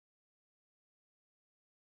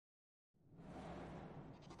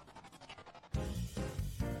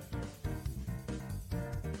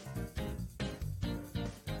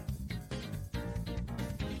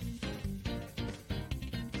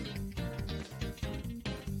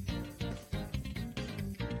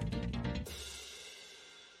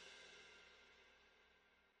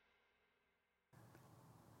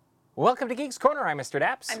Welcome to Geeks Corner. I'm Mr.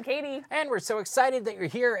 Daps. I'm Katie. And we're so excited that you're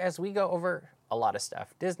here as we go over a lot of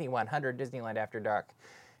stuff. Disney 100, Disneyland After Dark,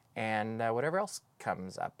 and whatever else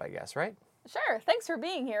comes up, I guess, right? Sure. Thanks for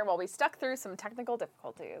being here while we stuck through some technical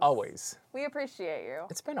difficulties. Always. We appreciate you.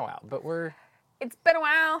 It's been a while, but It's been a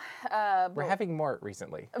while. we're having more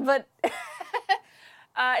recently. But it's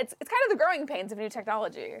kind of the growing pains of new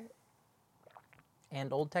technology.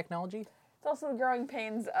 And old technology? It's also the growing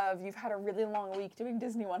pains of you've had a really long week doing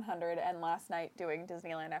Disney 100 and last night doing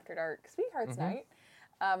Disneyland After Dark Sweethearts Night.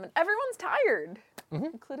 And everyone's tired,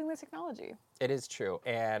 including the technology. It is true.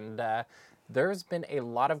 And there's been a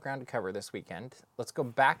lot of ground to cover this weekend. Let's go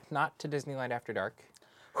back not to Disneyland After Dark.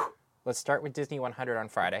 Let's start with Disney 100 on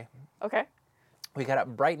Friday. Okay. We got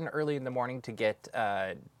up bright and early in the morning to get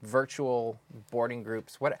virtual boarding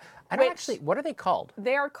groups. What are they called?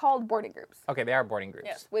 They are called boarding groups. Okay, they are boarding groups.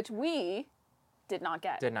 Yes, which we did not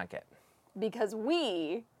get. Did not get. Because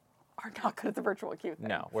we are not good at the virtual queue thing.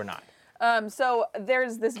 No, we're not. So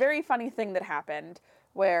there's this very funny thing that happened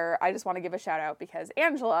where I just want to give a shout out because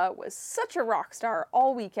Angela was such a rock star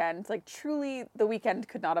all weekend. Like truly the weekend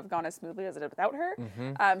could not have gone as smoothly as it did without her.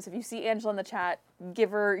 So if you see Angela in the chat,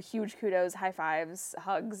 give her huge kudos, high fives,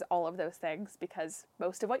 hugs, all of those things because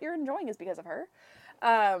most of what you're enjoying is because of her.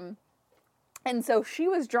 And so she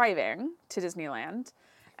was driving to Disneyland.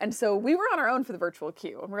 And so we were on our own for the virtual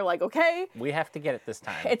queue. And we were like, okay. We have to get it this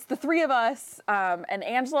time. It's the three of us. And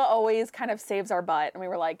Angela always kind of saves our butt. And we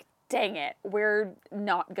were like, dang it, we're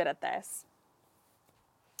not good at this.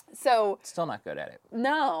 So. Still not good at it.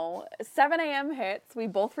 No. 7 a.m. hits. We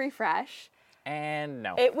both refresh. And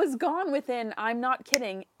no. It was gone within, I'm not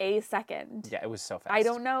kidding, a second. Yeah, it was so fast. I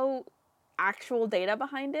don't know actual data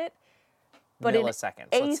behind it. But milliseconds,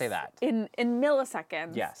 let's say that. In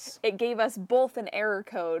milliseconds, yes. It gave us both an error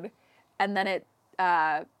code, and then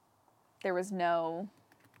there was no...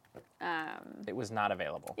 it was not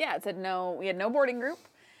available. Yeah, it said no, we had no boarding group,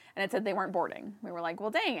 and it said they weren't boarding. We were like,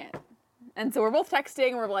 well, dang it. And so we're both texting,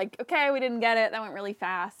 and we're like, okay, we didn't get it, that went really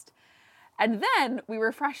fast. And then we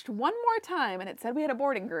refreshed one more time, and it said we had a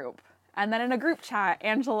boarding group. And then in a group chat,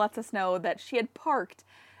 Angela lets us know that she had parked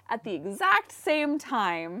at the exact same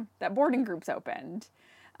time that boarding groups opened.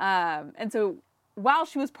 And so while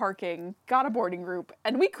she was parking, got a boarding group,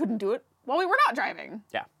 and we couldn't do it while we were not driving.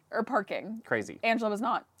 Yeah. Or parking. Crazy. Angela was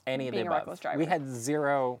not any of the being a reckless above. driver. We had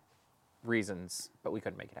zero reasons, but we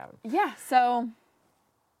couldn't make it happen. Yeah, so...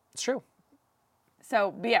 It's true.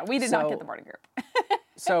 So, but yeah, we did not get the boarding group.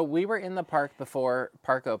 So we were in the park before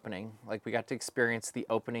park opening. Like we got to experience the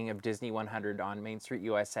opening of Disney 100 on Main Street,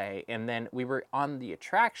 USA. And then we were on the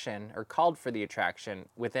attraction, or called for the attraction,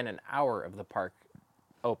 within an hour of the park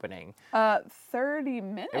opening. 30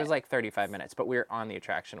 minutes? It was like 35 minutes, but we were on the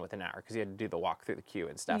attraction within an hour because you had to do the walk through the queue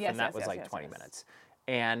and stuff. Yes, and that was like 20 minutes.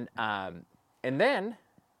 And then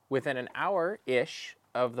within an hour-ish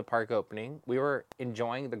of the park opening, we were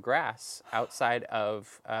enjoying the grass outside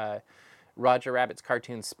of... Roger Rabbit's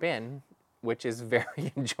Cartoon Spin, which is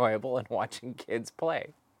very enjoyable and watching kids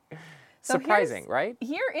play. So surprising, right?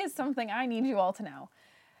 Here is something I need you all to know.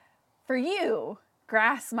 For you,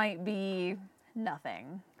 grass might be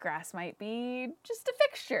nothing. Grass might be just a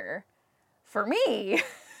fixture. For me,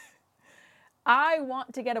 I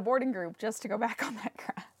want to get a boarding group just to go back on that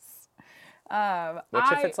grass.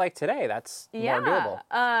 If it's like today, that's more doable.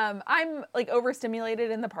 I'm like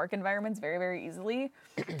overstimulated in the park environments very, very easily.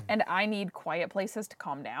 And I need quiet places to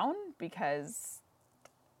calm down because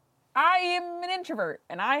I am an introvert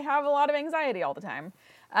and I have a lot of anxiety all the time.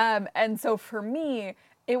 And so for me,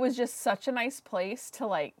 it was just such a nice place to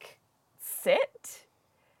like sit.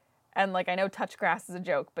 And like, I know touch grass is a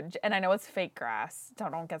joke, and I know it's fake grass.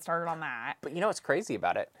 Don't get started on that. But you know what's crazy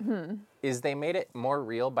about it? Is they made it more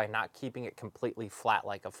real by not keeping it completely flat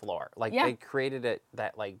like a floor. Like they created it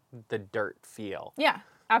that like the dirt feel. Yeah,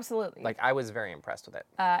 absolutely. Like I was very impressed with it.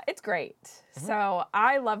 It's great. So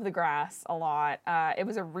I love the grass a lot. It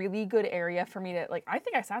was a really good area for me to like, I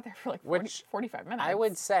think I sat there for like 45 minutes. I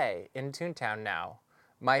would say in Toontown now,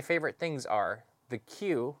 my favorite things are the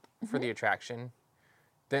queue for the attraction,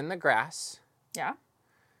 then the grass. Yeah.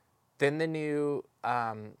 Then the new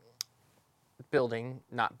not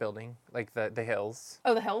building, like the hills.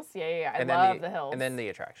 Oh, the hills? Yeah. I love the hills. And then the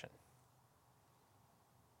attraction.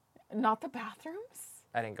 Not the bathrooms?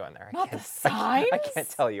 I didn't go in there. Not the signs? I can't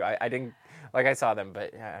tell you. I didn't, like I saw them,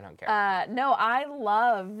 but I don't care. No, I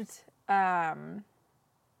loved... And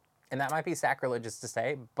that might be sacrilegious to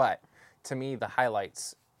say, but to me, the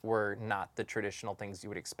highlights were not the traditional things you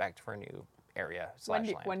would expect for a new area /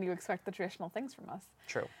 land. When do you expect the traditional things from us?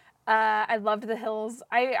 True. I loved the hills.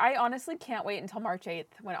 I honestly can't wait until March 8th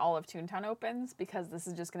when all of Toontown opens because this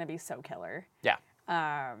is just going to be so killer. Yeah.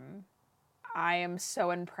 I am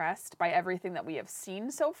so impressed by everything that we have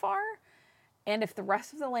seen so far. And if the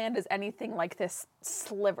rest of the land is anything like this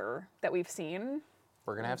sliver that we've seen,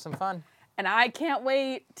 We're going to have some fun. and I can't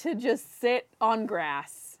wait to just sit on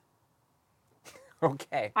grass.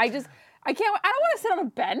 Okay. I don't want to sit on a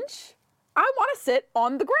bench. I want to sit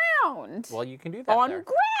on the ground. Well, you can do that on there.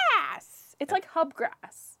 grass. It's like hub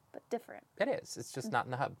grass, but different. It is. It's just not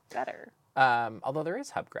in the hub. Better. Although there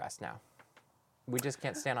is hub grass now. We just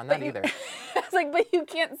can't stand on that either. It's like, but you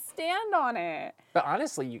can't stand on it. But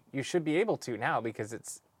honestly, you should be able to now because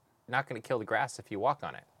it's not going to kill the grass if you walk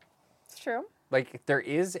on it. It's true. Like there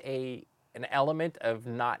is an element of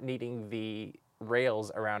not needing the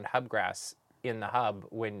rails around hub grass in the hub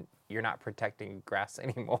when you're not protecting grass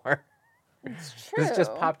anymore. It's true. This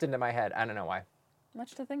just popped into my head. I don't know why.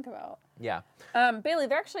 Much to think about. Yeah. Bailey,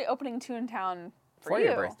 they're actually opening Toontown For you.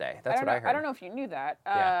 your birthday. That's what I heard. I don't know if you knew that.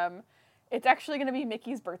 Yeah. It's actually going to be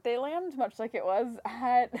Mickey's birthday land, much like it was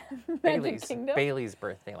at Magic Kingdom. Bailey's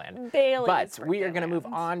birthday land. Bailey's But we birthday are going to move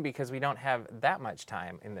land. on because we don't have that much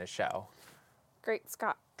time in this show. Great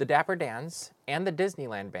Scott. The Dapper Dans and the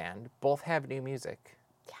Disneyland Band both have new music.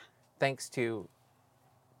 Yeah. Thanks to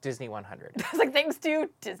Disney 100. I was like, thanks to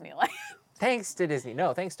Disneyland. Thanks to Disney.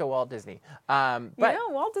 No, thanks to Walt Disney. But You know,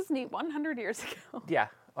 Walt Disney 100 years ago. yeah,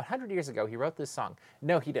 100 years ago, he wrote this song.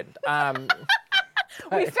 No, he didn't.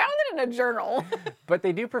 We found it in a journal. But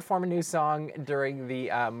they do perform a new song during the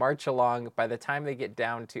march along. By the time they get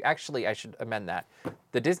down to, actually, I should amend that.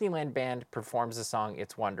 The Disneyland Band performs the song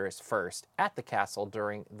It's Wondrous first at the castle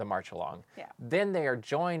during the march along. Yeah. Then they are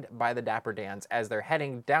joined by the Dapper Dans as they're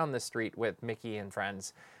heading down the street with Mickey and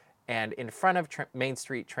friends. And in front of Main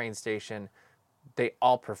Street train station, they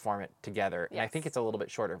all perform it together. And I think Yes. it's a little bit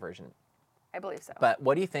shorter version. I believe so. But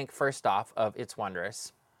what do you think, first off, of It's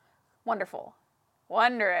Wondrous? Wonderful.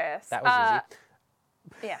 Wondrous. That was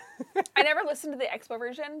easy. Yeah. I never listened to the Expo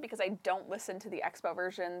version because I don't listen to the Expo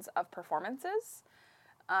versions of performances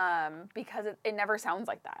because it never sounds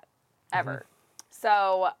like that, ever.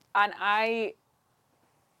 So, and I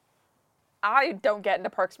don't get into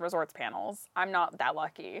Parks and Resorts panels. I'm not that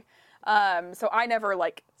lucky. So I never,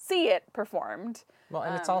 see it performed. Well,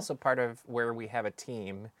 and it's also part of where we have a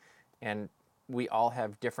team and we all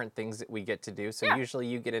have different things that we get to do. So usually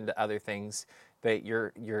you get into other things that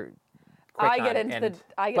you're quick I get on, into and-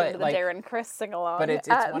 the but, Darren Chris sing along. But it's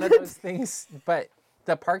one of those things. But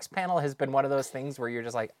the Parks panel has been one of those things where you're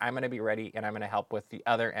just like, I'm going to be ready and I'm going to help with the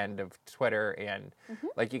other end of Twitter. And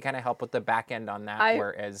you kind of help with the back end on that.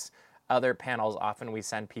 Whereas other panels, often we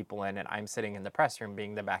send people in and I'm sitting in the press room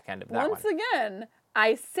being the back end of that Once one. again,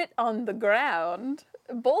 I sit on the ground.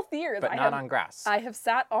 Both years. But not on grass. I have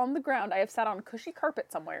sat on the ground. I have sat on cushy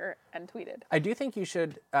carpet somewhere and tweeted. I do think you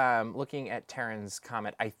should, looking at Taryn's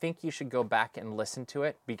comment, I think you should go back and listen to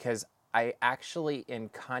it because I actually, in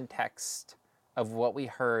context of what we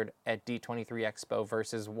heard at D23 Expo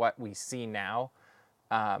versus what we see now,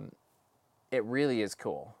 it really is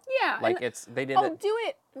cool. Yeah. They did I'll it. do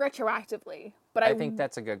it retroactively, but I think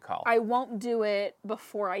that's a good call. I won't do it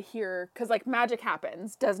before I hear, because Magic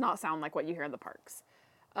Happens does not sound like what you hear in the parks.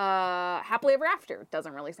 Happily Ever After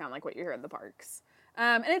doesn't really sound like what you hear in the parks.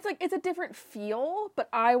 And it's a different feel, but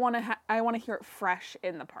I want to hear it fresh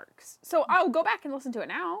in the parks. So I'll go back and listen to it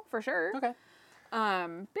now for sure. Okay.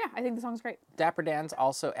 Yeah, I think the song's great. Dapper Dans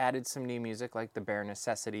also added some new music like The Bare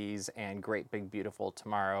Necessities and Great Big Beautiful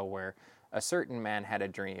Tomorrow, where a certain man had a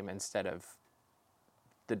dream instead of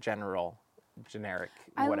the generic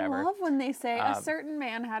whatever. I love when they say a certain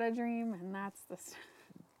man had a dream, and that's the.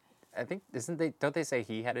 I think don't they say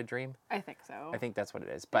he had a dream? I think so. I think that's what it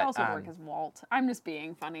is. But But also work as Walt. I'm just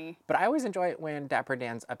being funny. but I always enjoy it when Dapper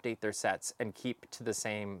Dans update their sets and keep to the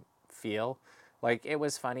same feel. Like it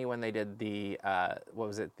was funny when they did the what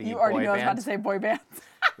was it? The You boy already know I was band. about to say boy bands.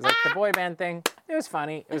 It was like the boy band thing. It was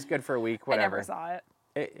funny. It was good for a week. I Whatever. never saw it.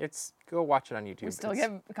 It's go watch it on YouTube. We still It's-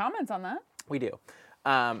 get comments on that. We do.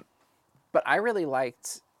 But I really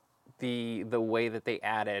liked the way that they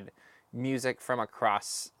added music from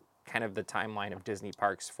across kind of the timeline of Disney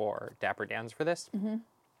parks for Dapper Dans for this.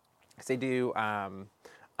 Because they do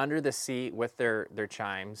Under the Sea with their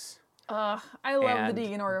chimes. I love And- the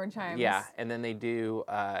Deegan Organ chimes. Yeah, and then they do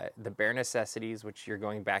the Bare Necessities, which you're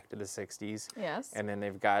going back to the 60s. Yes. And then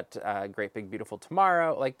they've got Great Big Beautiful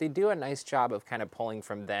Tomorrow. Like they do a nice job of kind of pulling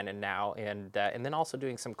from then and now, and then also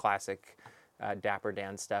doing some classic Dapper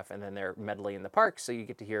Dan stuff, and then they're medley in the park, so you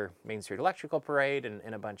get to hear Main Street Electrical Parade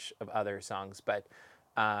and a bunch of other songs. But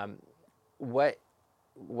what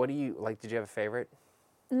do you like? Did you have a favorite?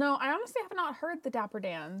 No, I honestly have not heard the Dapper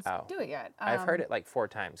Dans Oh. do it yet. I've heard it like 4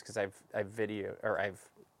 times because I've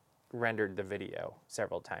rendered the video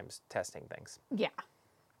several times testing things. Yeah.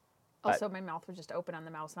 Also, my mouth was just open on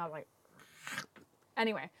the mouse, and I was like,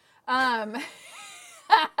 anyway.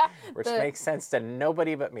 Which makes sense to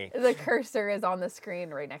nobody but me. The cursor is on the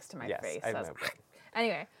screen right next to my Yes, face. I so know.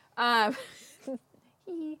 anyway.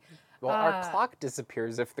 Well, our clock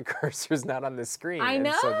disappears if the cursor's not on the screen. I know,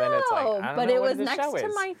 and so then it's like, I don't but know it what was the next show to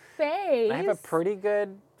is. my face. I have a pretty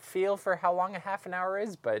good feel for how long a half an hour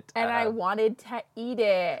is, but and I wanted to eat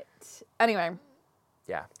it. Anyway,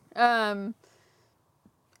 yeah.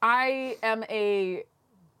 I am a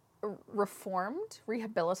reformed,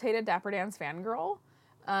 rehabilitated Dapper Dans fangirl.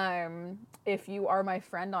 If you are my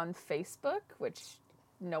friend on Facebook, which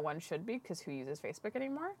no one should be because who uses Facebook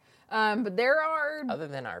anymore? But there are... Other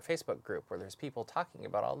than our Facebook group where there's people talking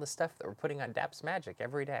about all the stuff that we're putting on Daps Magic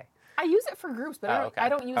every day. I use it for groups, but I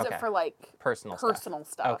don't use Okay. it for like Personal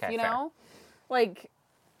stuff. Okay, you fair. know? Like,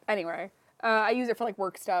 anyway, I use it for like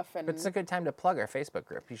work stuff. And But it's a good time to plug our Facebook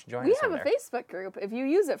group. You should join we us have in a there. Facebook group. If you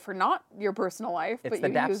use it for not your personal life, It's but the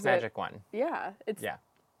you Daps use Magic it, one. yeah, it's Yeah.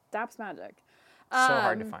 Daps Magic. So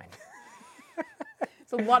hard to find.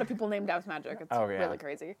 So a lot of people named Daps Magic. It's Oh, yeah. really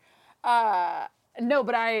crazy. No,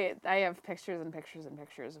 but I have pictures and pictures and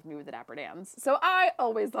pictures of me with the Dapper Dans. So I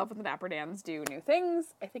always love when the Dapper Dans do new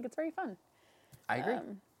things. I think it's very fun. I agree.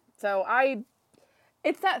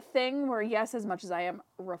 It's that thing where, yes, as much as I am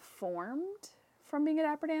reformed from being a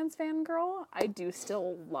Dapper Dans fangirl, I do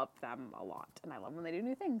still love them a lot. And I love when they do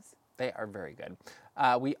new things. They are very good.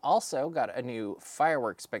 We also got a new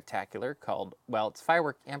fireworks spectacular called, well, it's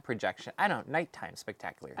firework and projection. I don't know, nighttime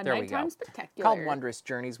spectacular. A there we nighttime go. spectacular. Called Wondrous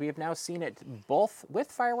Journeys. We have now seen it both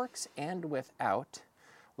with fireworks and without.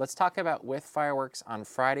 Let's talk about with fireworks on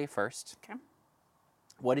Friday first. Okay.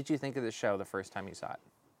 What did you think of the show the first time you saw it?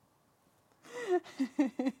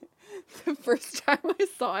 The first time I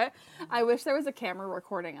saw it, I wish there was a camera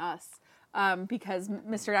recording us. Because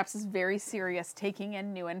Mr. Daps is very serious taking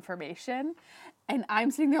in new information. And I'm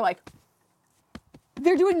sitting there like,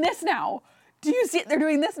 they're doing this now. Do you see it? They're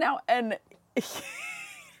doing this now. And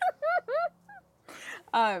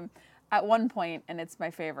at one point, and it's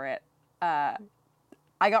my favorite,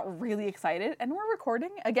 I got really excited. And we're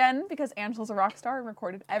recording again because Angela's a rock star and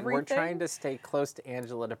recorded everything. We're trying to stay close to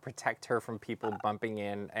Angela to protect her from people bumping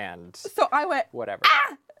in and So I went, whatever.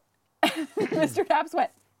 Mr. Daps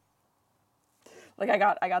went. Like I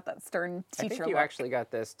got that stern I teacher think you look. actually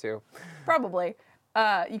got this too. Probably.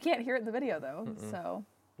 You can't hear it in the video though, so.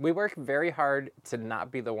 We work very hard to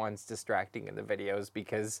not be the ones distracting in the videos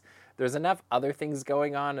because there's enough other things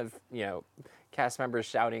going on of, you know, cast members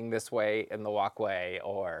shouting this way in the walkway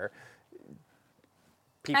or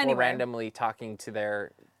people randomly talking to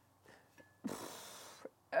their...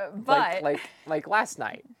 But like last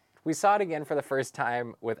night. We saw it again for the first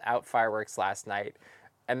time without fireworks last night.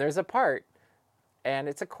 And there's a part, and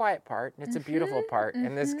it's a quiet part, and it's a beautiful part.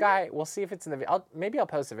 And this guy, we'll see if it's in the video. Maybe I'll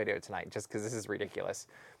post a video tonight just because this is ridiculous.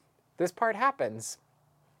 This part happens.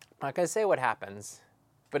 I'm not going to say what happens,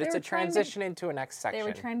 but it's were a trying to- transition into a next they section.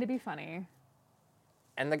 were trying to be funny.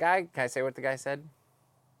 And the guy, can I say what the guy said?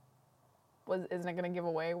 Isn't it gonna give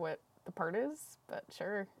away what the part is? But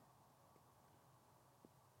sure.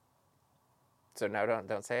 So no,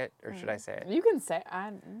 don't say it, or should I say it? You can say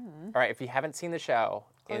All right, if you haven't seen the show,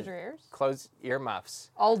 Close your ears. Close earmuffs.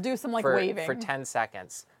 I'll do some like waving. For 10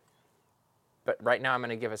 seconds. But right now I'm going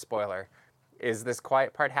to give a spoiler. Is this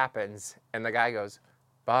quiet part happens, and the guy goes,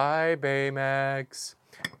 "Bye, Baymax."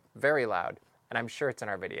 Very loud. And I'm sure it's in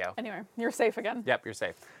our video. Anyway, you're safe again. Yep, you're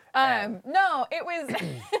safe. No, it was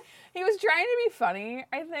he was trying to be funny,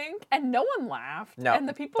 I think, and no one laughed. No, and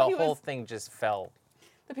the people he whole was thing just fell.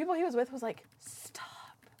 the people he was with was like, "Stop,"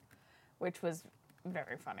 which was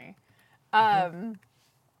very funny.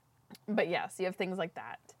 But yes, you have things like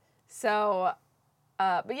that. So,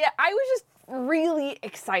 but yeah, I was just really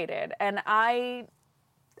excited, and I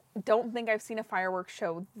don't think I've seen a fireworks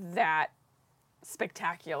show that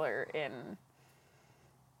spectacular in.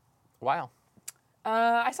 Wow.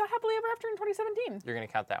 I saw Happily Ever After in 2017. You're going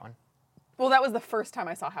to count that one? Well, that was the first time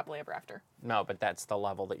I saw Happily Ever After. No, but that's the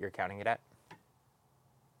level that you're counting it at. Do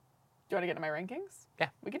you want to get into my rankings? Yeah.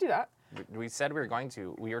 We could do that. We said we were going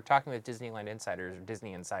to. We were talking with Disneyland insiders, or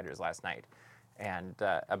Disney insiders last night, and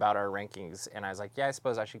about our rankings. And I was like, yeah, I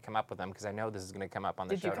suppose I should come up with them because I know this is going to come up on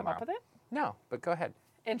the show Did you come tomorrow. up with it? No, but go ahead.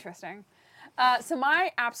 Interesting. So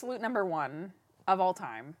my absolute number one of all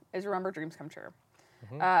time is Remember Dreams Come True.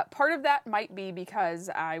 Part of that might be because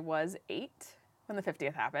I was 8 when the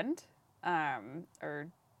 50th happened. I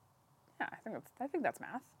think that's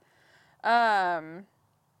math.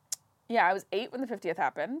 Yeah, I was 8 when the 50th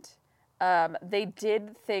happened. They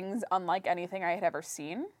did things unlike anything I had ever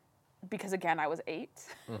seen because, again, I was 8.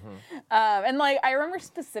 And, like, I remember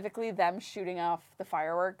specifically them shooting off the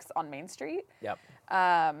fireworks on Main Street. Yep.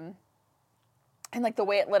 And, like, the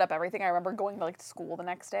way it lit up everything, I remember going to, like, to school the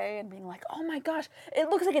next day and being like, oh, my gosh, it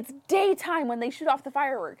looks like it's daytime when they shoot off the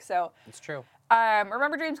fireworks. So It's true.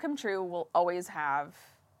 Remember Dreams Come True will always have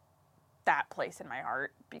that place in my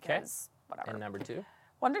heart because whatever. And number 2?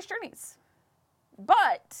 Wondrous Journeys.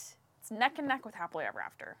 But it's neck and neck with Happily Ever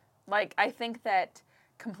After. Like, I think that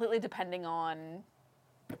completely depending on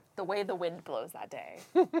the way the wind blows that day,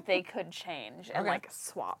 they could change and, like,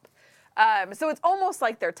 swap. So it's almost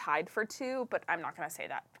like they're tied for 2, but I'm not going to say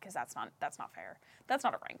that because that's not fair. That's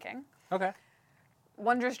not a ranking. Okay.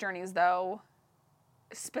 Wondrous Journeys, though,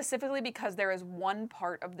 specifically because there is one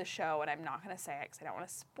part of the show, and I'm not going to say it because I don't want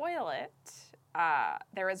to spoil it.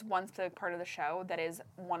 There is one specific part of the show that is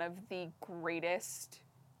one of the greatest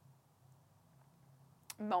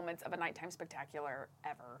moments of a nighttime spectacular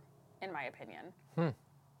ever, in my opinion.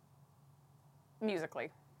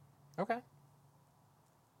 Musically. Okay.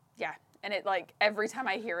 Yeah. And it, like, every time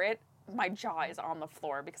I hear it, my jaw is on the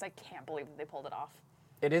floor because I can't believe that they pulled it off.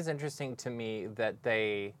 It is interesting to me that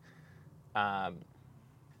they've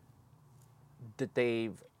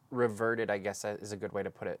reverted, I guess is a good way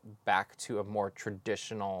to put it, back to a more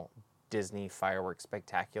traditional Disney fireworks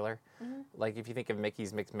spectacular. Like, if you think of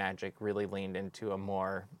Mickey's Mixed Magic, really leaned into a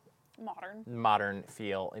more modern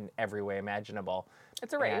feel in every way imaginable.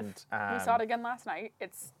 It's a rave. And, we saw it again last night.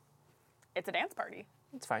 It's a dance party.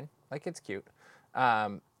 It's fine. Like, it's cute.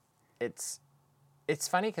 It's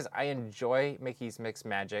funny because I enjoy Mickey's Mixed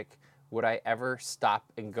Magic. Would I ever stop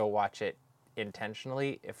and go watch it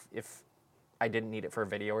intentionally if I didn't need it for a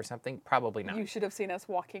video or something? Probably not. You should have seen us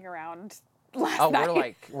walking around last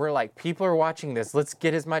night. we're like, people are watching this. Let's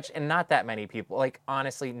get as much, and not that many people. Like,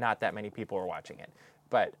 honestly, not that many people were watching it.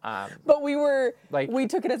 But we were we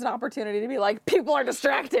took it as an opportunity to be like, people are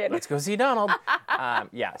distracted. Let's go see Donald.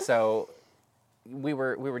 Yeah, so we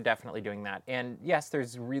were definitely doing that. And yes,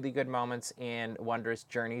 there's really good moments in Wondrous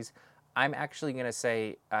Journeys. I'm actually going to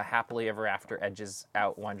say Happily Ever After edges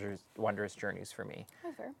out Wondrous Journeys for me.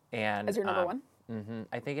 That's fair. And as your number one? Mm-hmm,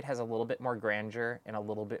 I think it has a little bit more grandeur and a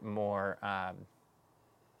little bit more...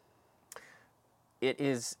 it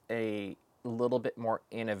is a little bit more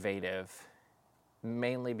innovative,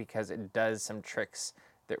 mainly because it does some tricks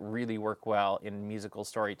that really work well in musical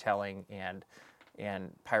storytelling and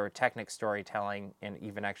pyrotechnic storytelling and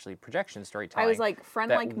even actually projection storytelling. I was like,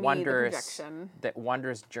 friend like me, the projection. That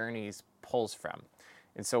Wondrous Journeys pulls from.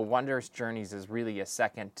 And so Wondrous Journeys is really a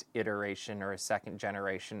second iteration or a second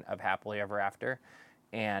generation of Happily Ever After.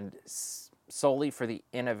 And solely for the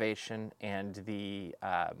innovation and the,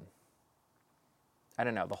 I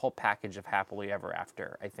don't know, the whole package of Happily Ever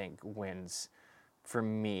After, I think, wins for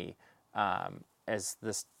me as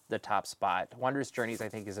the top spot. Wondrous Journeys, I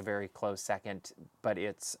think, is a very close second, but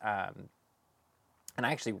it's, and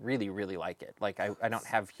I actually really, really like it. Like, I don't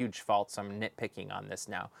have huge faults. I'm nitpicking on this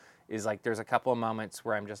now. Is like, there's a couple of moments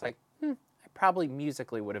where I'm just like, I probably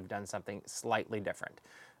musically would have done something slightly different.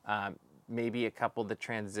 Maybe a couple of the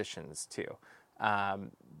transitions too.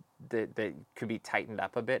 That could be tightened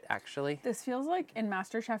up a bit, actually. This feels like in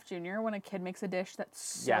MasterChef Junior when a kid makes a dish that's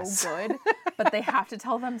so Yes. good, but they have to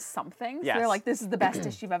tell them something. So Yes. they're like, this is the best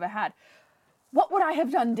dish you've ever had. What would I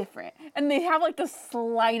have done different? And they have like the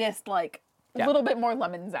slightest, like, little bit more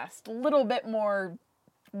lemon zest, a little bit more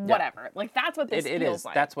whatever. Like, that's what this it feels is.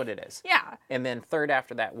 like. That's what it is. Yeah. And then third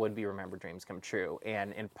after that would be Remember Dreams Come True.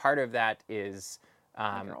 And part of that is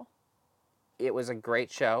Girl. it was a great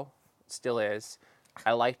show, still is.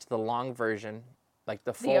 I liked the long version, like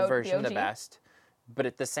the full version the OG? best. But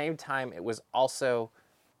at the same time, it was also,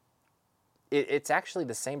 it's actually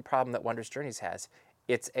the same problem that Wondrous Journeys has.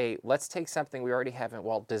 It's let's take something we already have in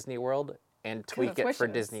Walt Disney World and tweak it for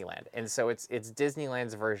Wishes. Disneyland. And so it's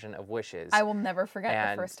Disneyland's version of Wishes. I will never forget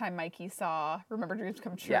And- the first time Mikey saw Remember Dreams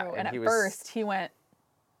Come True. Yeah, and and he at was- first he went,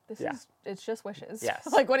 Yeah. it's just Wishes. Yes.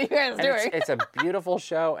 Like, what are you guys And doing? it's a beautiful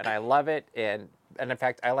show, and I love it. And in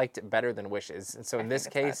fact, I liked it better than Wishes. And so in this I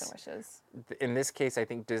think it's case, better than Wishes. in this case, I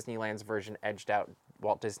think Disneyland's version edged out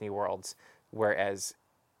Walt Disney World's, whereas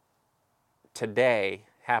today,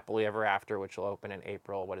 Happily Ever After, which will open in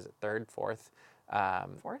April, what is it, 3rd, 4th?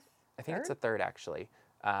 Fourth? I think it's Third? the 3rd, actually.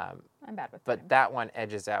 I'm bad with But time. that one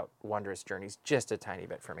edges out Wondrous Journeys just a tiny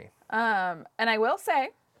bit for me. And I will say,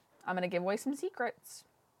 I'm going to give away some secrets.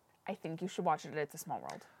 I think you should watch it at It's a Small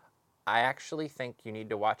World. I actually think you need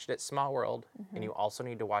to watch it at Small World, and you also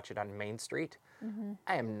need to watch it on Main Street.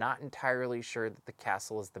 I am not entirely sure that the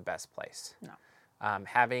castle is the best place. No.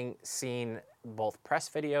 Having seen both press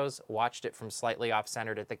videos, watched it from slightly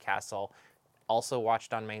off-centered at the castle, also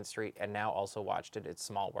watched on Main Street, and now also watched it at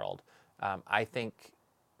Small World, I think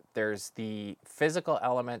there's the physical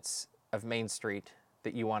elements of Main Street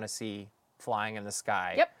that you want to see flying in the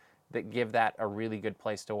sky Yep. that give that a really good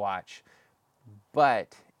place to watch.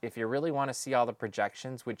 But if you really want to see all the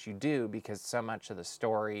projections, which you do because so much of the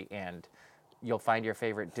story and you'll find your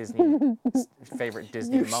favorite Disney You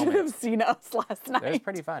should have moments. seen us last night. It was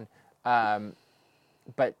pretty fun.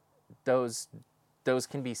 But those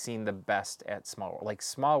can be seen the best at Small World. Like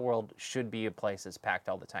Small World should be a place that's packed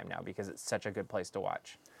all the time now because it's such a good place to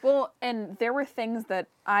watch. Well, and there were things that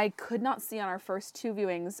I could not see on our first 2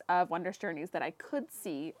 viewings of Wondrous Journeys that I could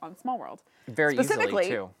see on Small World. Very easily,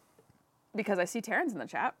 too. Because I see Taryn's in the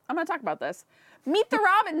chat. I'm going to talk about this. Meet the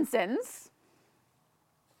Robinsons.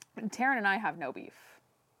 And Taryn and I have no beef.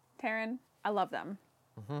 Taryn, I love them.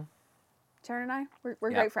 Mm-hmm. Taryn and I,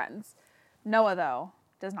 we're great friends. Noah, though,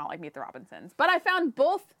 does not like Meet the Robinsons. But I found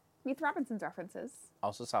both Meet the Robinsons references.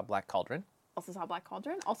 Also saw Black Cauldron. Also saw Black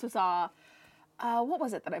Cauldron. Also saw, what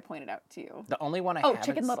was it that I pointed out to you? The only one I haven't...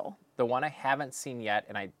 Chicken Little. The one I haven't seen yet,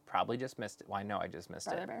 and I probably just missed it. Well, I know I just missed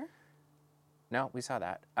Brother it. Bear? No, we saw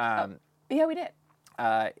that. Yeah, we did.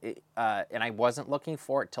 And I wasn't looking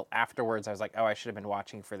for it till afterwards. I was like, oh, I should have been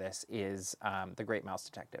watching for this, is The Great Mouse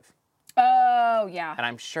Detective. Oh, yeah. And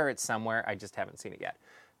I'm sure it's somewhere. I just haven't seen it yet.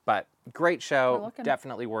 But great show.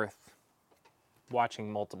 Definitely worth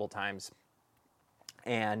watching multiple times.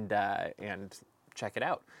 And check it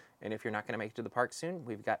out. And if you're not going to make it to the park soon,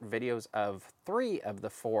 we've got videos of 3 of the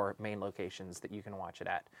 4 main locations that you can watch it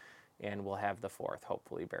at. And we'll have the 4th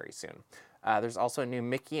hopefully very soon. There's also a new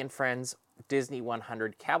Mickey and Friends Disney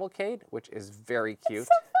 100 Cavalcade, which is very cute.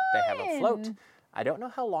 They have a float. I don't know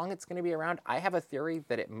how long it's going to be around. I have a theory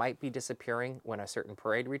that it might be disappearing when a certain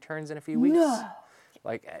parade returns in a few weeks. No.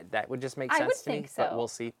 Like, that would just make sense to me, but we'll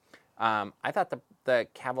see. I thought the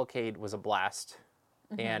Cavalcade was a blast,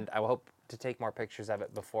 and I hope to take more pictures of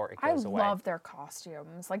it before it goes away. I love their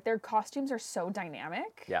costumes. Like, their costumes are so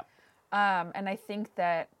dynamic. Yeah. And I think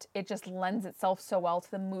that it just lends itself so well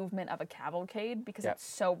to the movement of a cavalcade because it's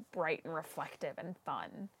so bright and reflective and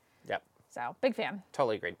fun. Yep. So, big fan.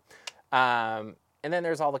 Totally agreed. And then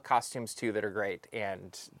there's all the costumes, too, that are great.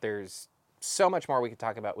 And there's so much more we could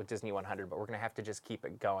talk about with Disney 100, but we're going to have to just keep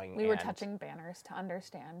it going. We were touching banners to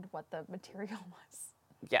understand what the material was.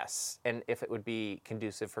 Yes, and if it would be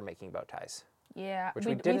conducive for making bow ties. Yeah. Which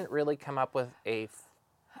we didn't really come up with a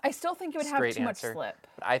I still think it would have too much slip.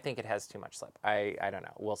 But I think it has too much slip. I don't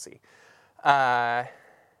know. We'll see.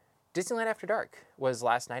 Disneyland After Dark was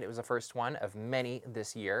last night. It was the first one of many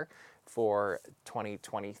this year for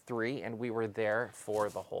 2023, and we were there for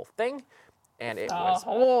the whole thing. And it was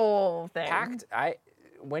whole thing packed.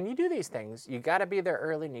 When you do these things, you got to be there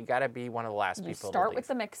early, and you got to be one of the last people to leave. You start with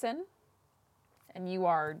the mix-in, and you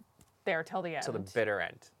are there till the end. Till the bitter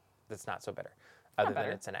end. That's not so bitter, other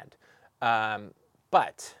than it's an end.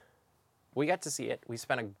 But we got to see it. We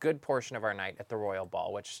spent a good portion of our night at the Royal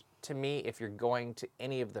Ball, which to me, if you're going to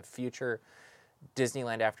any of the future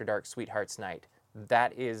Disneyland After Dark Sweethearts Night,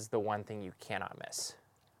 that is the one thing you cannot miss.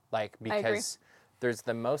 Like, because there's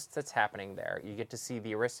the most that's happening there. You get to see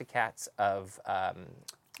the Aristocats of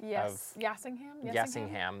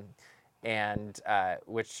Yassingham, and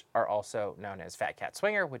which are also known as Fat Cat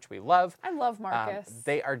Swinger, which we love. I love Marcus.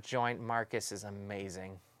 They are joined. Marcus is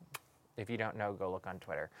amazing. If you don't know, go look on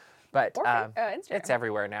Twitter. But Instagram. It's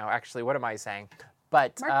everywhere now. Actually, what am I saying?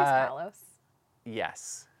 But Marcus Palos.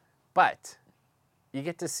 Yes. But you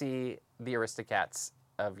get to see the Aristocats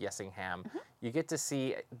of Yessingham. You get to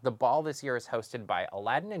see the ball this year is hosted by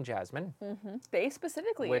Aladdin and Jasmine. They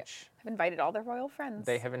specifically have invited all their royal friends.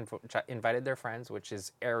 They have invited their friends, which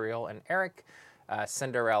is Ariel and Eric,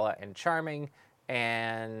 Cinderella and Charming,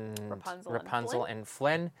 and Rapunzel and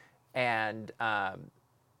Flynn. And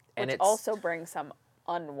which also brings some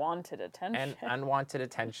unwanted attention. And unwanted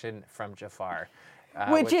attention from Jafar.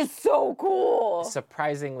 Which is so cool.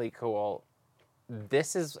 Surprisingly cool.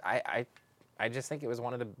 This is, I just think it was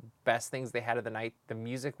one of the best things they had of the night. The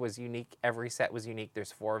music was unique. Every set was unique.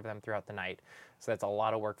 There's 4 of them throughout the night. So that's a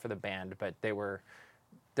lot of work for the band, but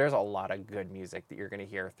there's a lot of good music that you're going to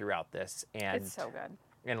hear throughout this. And it's so good.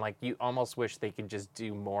 And like, you almost wish they could just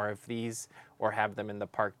do more of these or have them in the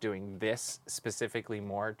park doing this specifically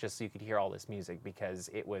more, just so you could hear all this music, because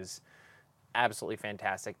it was absolutely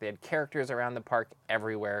fantastic. They had characters around the park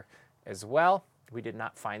everywhere as well. We did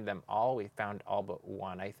not find them all. We found all but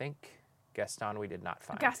one, I think. Gaston we did not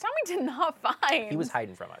find. Gaston we did not find. He was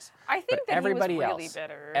hiding from us. I think that everybody he was really else,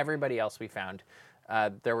 bitter. Everybody else we found.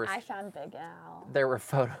 There were I found Big Al. there were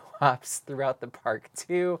photo ops throughout the park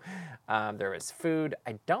too. There was food.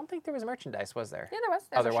 I don't think there was merchandise, was there? Yeah, there was.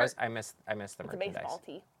 Oh, There's there a was. shirt. I missed the It's a merchandise. baseball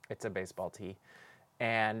tee. It's a baseball tee.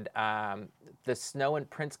 And the Snow and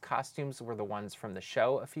Prince costumes were the ones from the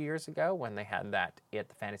show a few years ago when they had that at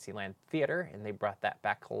the Fantasyland Theater, and they brought that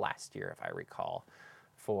back last year, if I recall,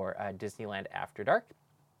 for Disneyland After Dark.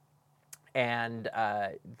 And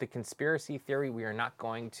the conspiracy theory we are not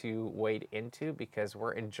going to wade into because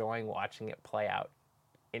we're enjoying watching it play out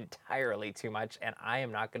entirely too much, and I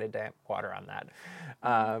am not going to damp water on that.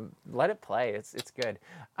 Let it play. It's good.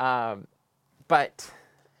 But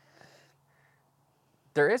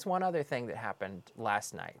there is one other thing that happened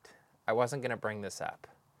last night. I wasn't going to bring this up,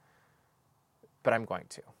 but I'm going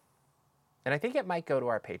to. And I think it might go to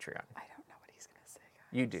our Patreon. I don't know what he's going to say,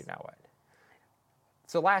 guys. You do know what.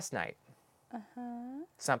 So last night,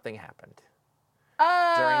 something happened.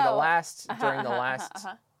 Oh! During the last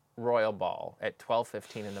Royal Ball at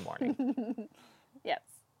 12:15 in the morning. Yes.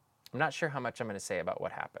 I'm not sure how much I'm going to say about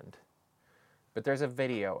what happened, but there's a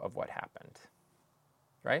video of what happened,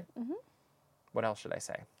 right? Mm-hmm. What else should I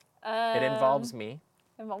say? It involves me.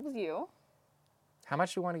 Involves you. How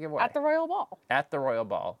much do you want to give away? At the Royal Ball. At the Royal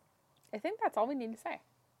Ball. I think that's all we need to say.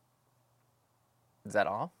 Is that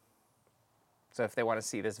all? So if they want to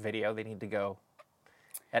see this video, they need to go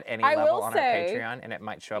at any I level will on say- our Patreon, and it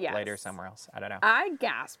might show up later Yes. somewhere else. I don't know. I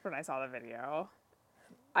gasped when I saw the video.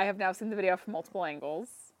 I have now seen the video from multiple angles.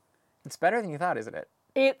 It's better than you thought, isn't it?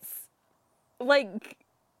 It's like,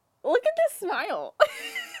 look at this smile.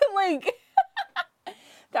 Like,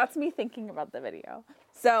 that's me thinking about the video.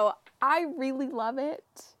 So I really love it.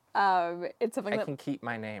 It's something I that can keep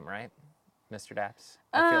my name, right, Mr. Daps?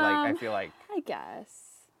 I feel like. I guess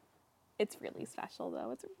it's really special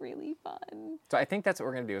though. It's really fun. So I think that's what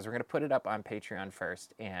we're going to do is we're going to put it up on Patreon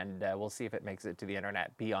first, and we'll see if it makes it to the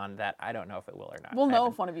internet. Beyond that, I don't know if it will or not. We'll I know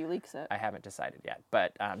haven't- if one of you leaks it. I haven't decided yet,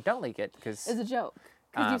 but don't leak it because. It's a joke.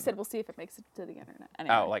 Because you said we'll see if it makes it to the internet.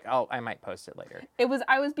 Anyway. Oh, like I might post it later.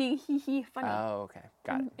 I was being hee funny. Oh, okay,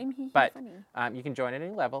 got it. I'm hee But funny. you can join at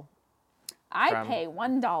any level. I from- pay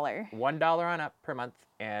 $1. $1 on up per month,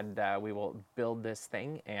 and we will build this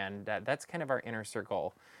thing. And that's kind of our inner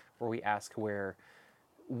circle, where we ask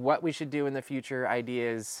what we should do in the future,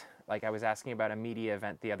 ideas. Like I was asking about a media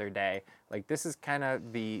event the other day. Like this is kind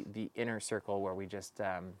of the inner circle where we just.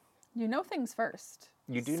 You know things first.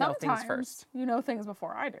 You do know things Sometimes first. You know things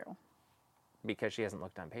before I do. Because she hasn't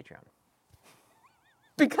looked on Patreon.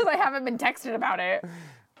 Because I haven't been texted about it.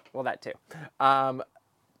 Well, that too.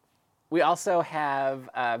 We also have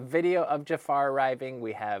a video of Jafar arriving.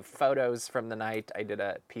 We have photos from the night. I did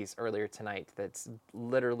a piece earlier tonight that's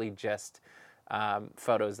literally just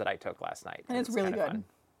photos that I took last night. And it's really kinda good. fun.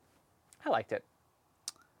 I liked it.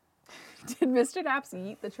 Did Mr. Daps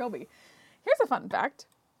eat the trilby? Here's a fun fact.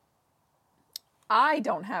 I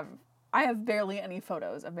have barely any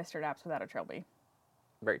photos of Mr. Daps without a trilby.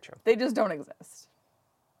 Very true. They just don't exist.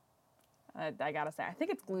 I gotta say, I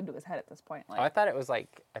think it's glued to his head at this point. Like, I thought it was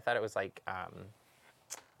like,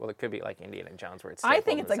 well, it could be like Indiana Jones where it's. I stapled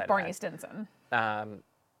think on it's the like side Barney of Stinson, the head.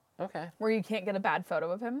 Okay. where you can't get a bad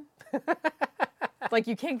photo of him. Like,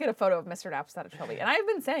 you can't get a photo of Mr. Daps without a trilby. And I've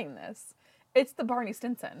been saying this. It's the Barney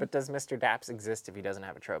Stinson. But does Mr. Daps exist if he doesn't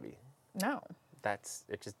have a trophy? No.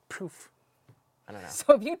 It just poof. I don't know.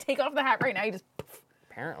 So if you take off the hat right now, you just...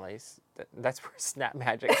 Apparently, that's where Snap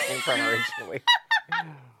Magic came from originally.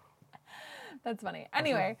 That's funny.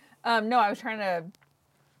 Anyway, no, I was trying to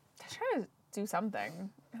do something.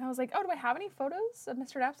 And I was like, oh, do I have any photos of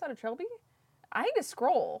Mr. Daps without a trilby? I had to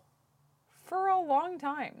scroll for a long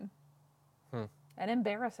time. An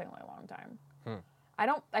embarrassingly long time.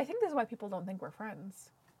 I think this is why people don't think we're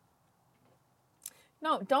friends.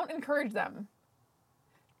 No, don't encourage them.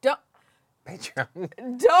 Don't Patreon.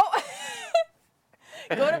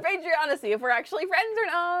 go to Patreon to see if we're actually friends or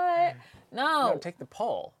not. No, take the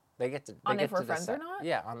poll. They get to. On they if get we're to friends or decide. not?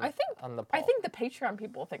 Yeah, on the poll. I think the Patreon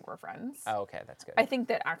people think we're friends. Oh, okay, that's good. I think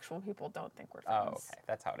that actual people don't think we're friends. Oh, okay,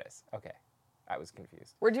 that's how it is. Okay, I was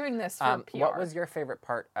confused. We're doing this for PR. What was your favorite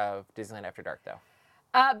part of Disneyland After Dark, though?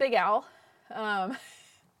 Big Al.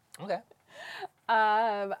 Okay.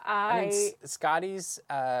 I mean, Scotty's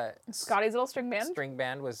Scotty's little string band. string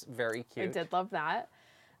band was very I cute. did love that.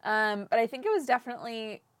 But I think it was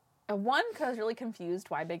definitely one because I was really confused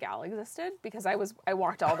why Big Al existed because I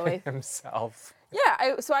walked all the way. Himself.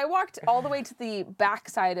 Yeah, so I walked all the way to the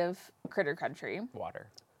backside of Critter Country. Water.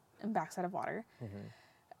 And backside of water.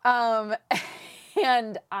 Mm-hmm.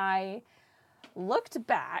 And I looked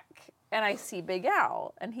back and I see Big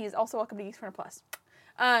Al, and he's also welcome to Geeks Corner Plus.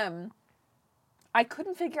 I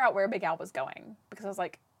couldn't figure out where Big Al was going because I was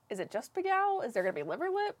like, is it just Big Al? Is there going to be Liver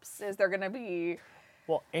Lips? Is there going to be...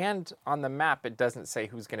 Well, and on the map, it doesn't say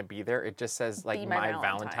who's going to be there. It just says, like, Be my My Valentine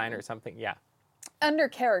Valentine. or something. Yeah. Under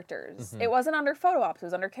characters. It wasn't under photo ops. It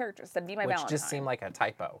was under characters. It said, Be My Which Valentine. just seemed like a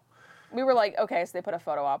typo. We were like, okay, so they put a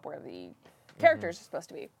photo op where the characters are supposed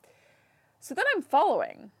to be. So then I'm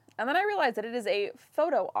following, and then I realize that it is a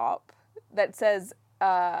photo op that says,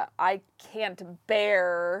 I can't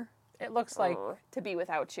bear It looks like, to be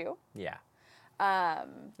without you. yeah.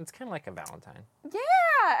 It's kind of like a Valentine.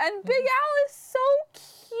 Yeah, and Big Al is so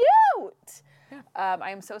cute. Yeah. I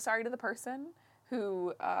am so sorry to the person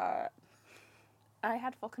who I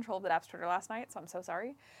had full control of the Daps Twitter last night, so I'm so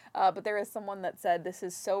sorry. But there is someone that said, this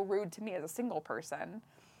is so rude to me as a single person.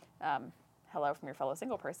 Hello from your fellow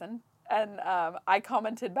single person. And I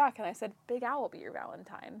commented back and I said, Big Al will be your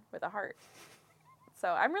Valentine with a heart. So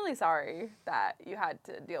I'm really sorry that you had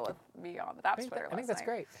to deal with me on the Daps Twitter last night. I think that's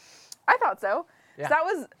great. I thought so. Yeah. So that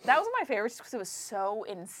was one of my favorites because it was so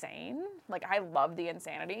insane. Like, I loved the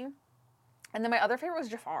insanity. And then my other favorite was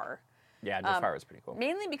Jafar. Yeah, Jafar was pretty cool.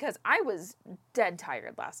 Mainly because I was dead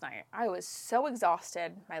tired last night. I was so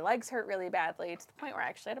exhausted. My legs hurt really badly to the point where I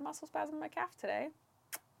actually had a muscle spasm in my calf today.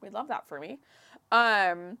 We'd love that for me.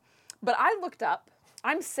 But I looked up.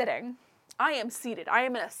 I'm sitting. I am seated. I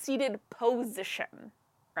am in a seated position,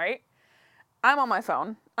 right? I'm on my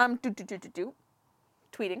phone. I'm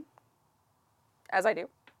tweeting, as I do.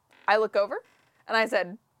 I look over, and I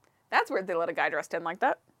said, that's weird they let a guy dressed in like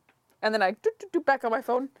that. And then I back on my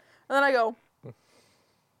phone, and then I go,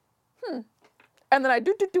 And then I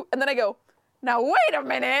and then I go, now wait a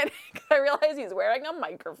minute, because I realize he's wearing a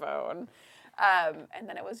microphone. And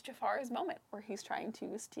then it was Jafar's moment where he's trying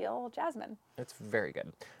to steal Jasmine. It's very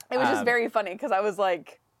good. It was just very funny because I was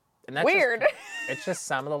like, And that's weird. It's just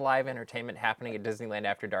some of the live entertainment happening at Disneyland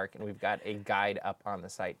After Dark, and we've got a guide up on the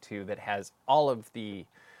site too that has all of the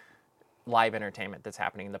live entertainment that's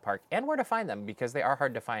happening in the park and where to find them because they are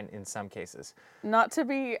hard to find in some cases. Not to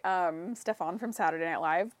be Stefan from Saturday Night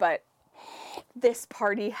Live, but this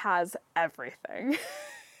party has everything.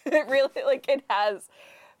 It really, like, it has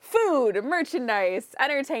food, merchandise,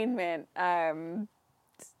 entertainment, It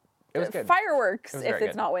was good. fireworks It was if very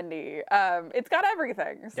it's good. not windy. It's got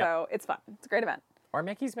everything, so it's fun. It's a great event. Or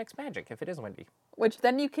Mickey's Mixed Magic if it is windy. Which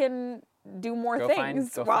then you can do more Go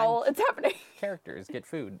things go while find- it's happening. Characters, get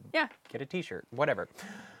food, Yeah. get a t-shirt, whatever.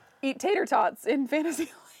 Eat tater tots in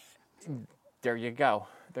Fantasyland. There you go.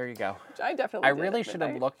 There you go. Which I definitely I did really at should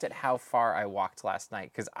have midnight. looked at how far I walked last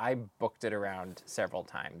night because I booked it around several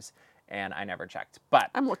times and I never checked.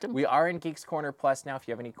 But I'm looking. we are in Geeks Corner Plus now. If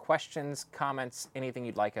you have any questions, comments, anything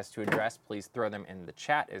you'd like us to address, please throw them in the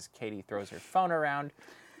chat as Katie throws her phone around.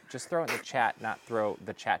 Just throw it in the chat, not throw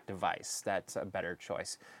the chat device. That's a better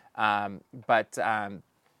choice. But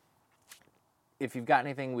if you've got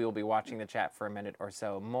anything, we will be watching the chat for a minute or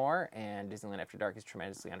so more. And Disneyland After Dark is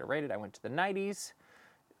tremendously underrated. I went to the 90s.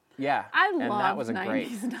 Yeah. I and love that was a great.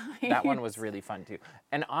 90s That one nights. was really fun too.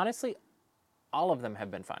 And honestly, all of them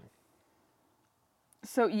have been fun.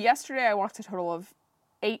 So yesterday I walked a total of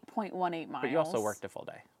 8.18 miles. But you also worked a full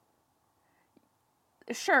day.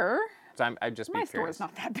 Sure. So I'd just be My curious. store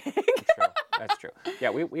is not that big. True. That's true. Yeah,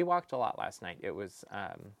 we walked a lot last night. It was,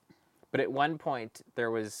 but at one point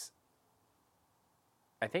there was,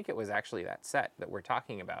 I think it was actually that set that we're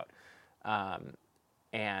talking about,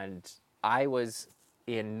 and I was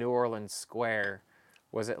in New Orleans Square.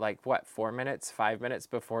 Was it like what 4 minutes, 5 minutes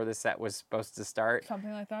before the set was supposed to start?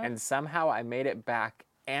 Something like that. And somehow I made it back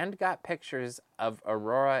and got pictures of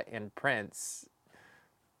Aurora and Prince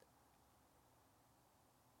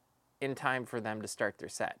in time for them to start their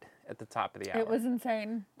set at the top of the hour. It was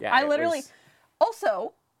insane. Yeah, I it literally. was-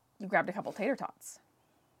 Also, you grabbed a couple tater tots.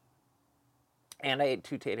 And I ate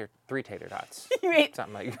three tater tots. You ate.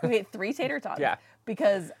 Something like You ate 3 tater tots. Yeah.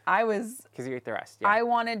 Because I was. because you ate the rest. Yeah. I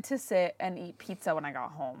wanted to sit and eat pizza when I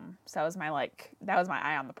got home. So that was my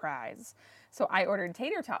eye on the prize. So I ordered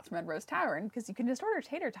tater tots from Red Rose Tavern because you can just order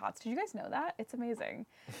tater tots. Did you guys know that? It's amazing.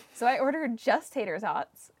 So I ordered just tater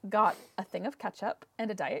tots, got a thing of ketchup and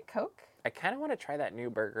a Diet Coke. I kind of want to try that new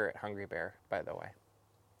burger at Hungry Bear, by the way.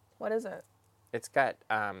 What is it? It's got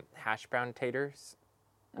hash brown taters,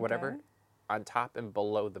 whatever, Okay. on top and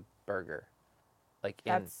below the burger, like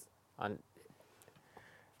That's- on.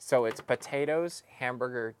 So it's potatoes,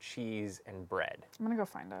 hamburger, cheese, and bread. I'm going to go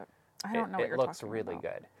find it. I don't know what It you're looks talking really about.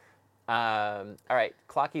 good. All right,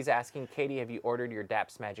 Clocky's asking, Katie, have you ordered your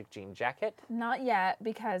Daps Magic Jean jacket? Not yet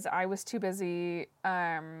because I was too busy.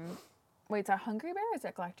 Wait, is that Hungry Bear or is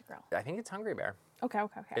that Galactic Grill? I think it's Hungry Bear. Okay. I'm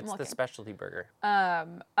It's the looking. specialty burger.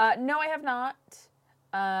 No, I have not.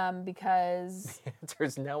 because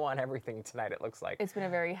There's no on everything tonight, it looks like. it's been a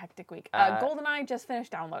very hectic week. GoldenEye just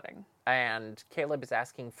finished downloading. And Caleb is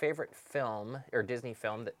asking favorite film or Disney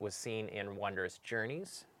film that was seen in Wondrous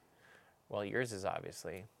Journeys. Well, yours is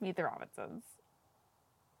obviously. Meet the Robinsons.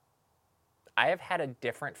 I have had a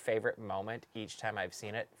different favorite moment each time I've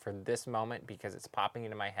seen it. For this moment, because it's popping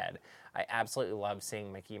into my head, I absolutely love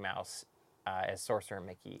seeing Mickey Mouse as Sorcerer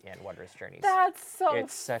Mickey in Wondrous Journeys. That's so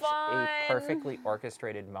It's such fun. a perfectly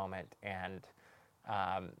orchestrated moment, and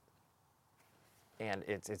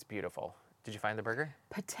it's beautiful. Did you find the burger?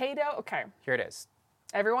 Potato. Okay, Here it is,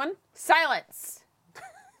 everyone, silence.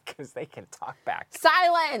 because they can talk back.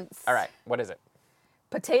 Silence. All right, what is it?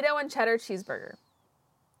 Potato and cheddar cheeseburger.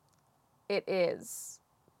 It is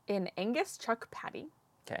an Angus chuck patty,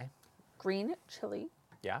 Okay, green chili,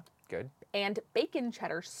 yeah, good, and bacon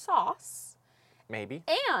cheddar sauce, maybe.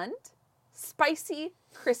 and spicy,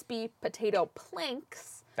 crispy potato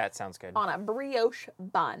planks That sounds good. on a brioche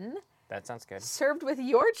bun, That sounds good. served with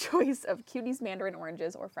your choice of Cuties mandarin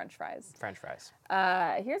oranges or French fries. French fries.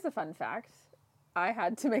 Here's a fun fact. I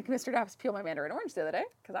had to make Mr. Daps peel my mandarin orange the other day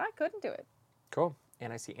because I couldn't do it. Cool.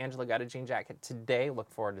 And I see Angela got a jean jacket today. Look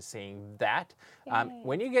forward to seeing that. Yay.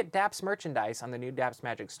 When you get Daps merchandise on the new Daps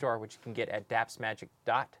Magic store, which you can get at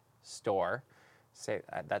dapsmagic.store,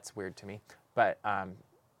 that's weird to me. But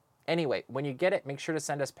anyway, when you get it, make sure to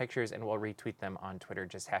send us pictures and we'll retweet them on Twitter.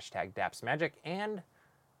 Just hashtag DapsMagic and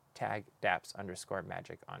tag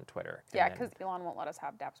Daps_magic on Twitter. And Yeah, then because Elon won't let us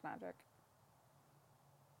have Daps magic.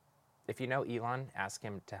 if you know Elon, ask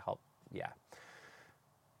him to help. Yeah.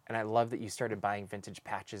 And I love that you started buying vintage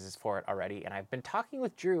patches for it already. And I've been talking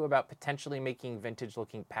with Drew about potentially making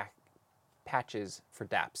vintage-looking patches for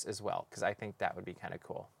Daps as well, because I think that would be kind of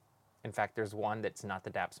cool. In fact, there's one that's not the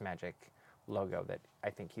Daps Magic logo that I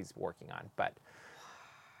think he's working on.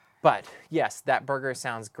 But yes, that burger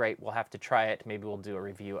sounds great. We'll have to try it. Maybe we'll do a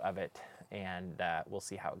review of it, and we'll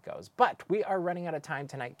see how it goes. But we are running out of time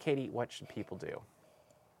tonight. Katie, what should people do?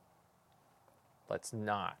 Let's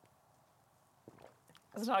not.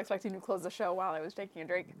 I was not expecting to close the show while I was taking a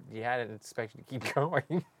drink. Yeah, I didn't expect you to keep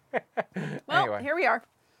going. Well, Anyway. here we are.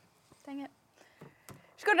 Dang it. You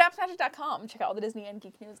should go to dapsmagic.com, check out all the Disney and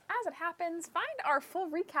geek news as it happens. Find our full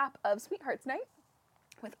recap of Sweethearts Night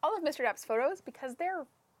with all of Mr. Daps' photos because they're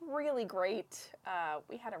really great.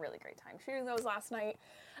 We had a really great time shooting those last night.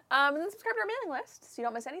 And then subscribe to our mailing list so you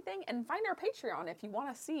don't miss anything. And find our Patreon if you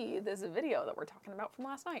want to see this video that we're talking about from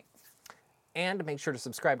last night. And make sure to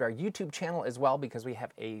subscribe to our YouTube channel as well, because we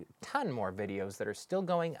have a ton more videos that are still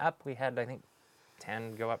going up. We had, I think,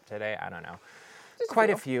 10 go up today. I don't know. Quite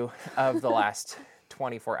a few of the last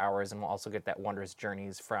 24 hours. And we'll also get that Wondrous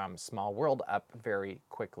Journeys from Small World up very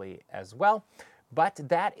quickly as well. But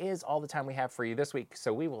that is all the time we have for you this week.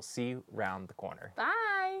 So we will see you round the corner. Bye.